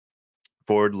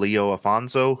forward Leo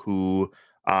Afonso, who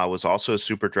was also a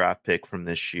super draft pick from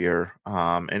this year.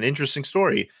 An interesting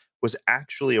story, was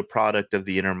actually a product of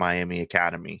the Inter Miami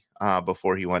Academy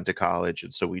before he went to college.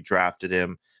 And so we drafted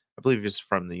him. I believe he's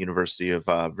from the University of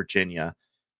Virginia.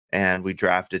 And we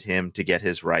drafted him to get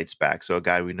his rights back. So a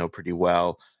guy we know pretty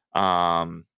well.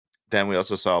 Um, then we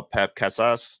also saw Pep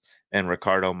Casas and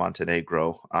Ricardo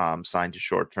Montenegro signed to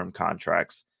short-term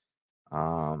contracts.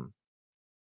 Um,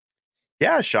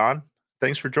 yeah, Sean,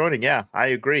 thanks for joining. Yeah, I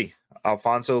agree.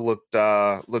 Alfonso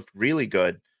looked really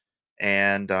good,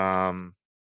 and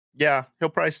yeah, he'll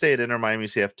probably stay at Inter Miami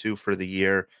CF2 for the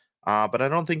year. But I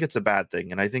don't think it's a bad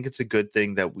thing, and I think it's a good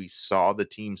thing that we saw the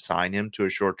team sign him to a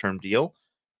short-term deal,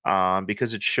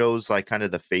 because it shows like kind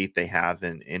of the faith they have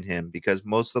in him. Because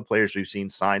most of the players we've seen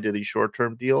signed to these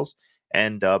short-term deals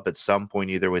end up at some point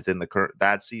either within the current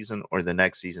that season or the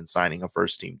next season signing a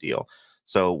first-team deal.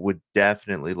 So would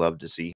definitely love to see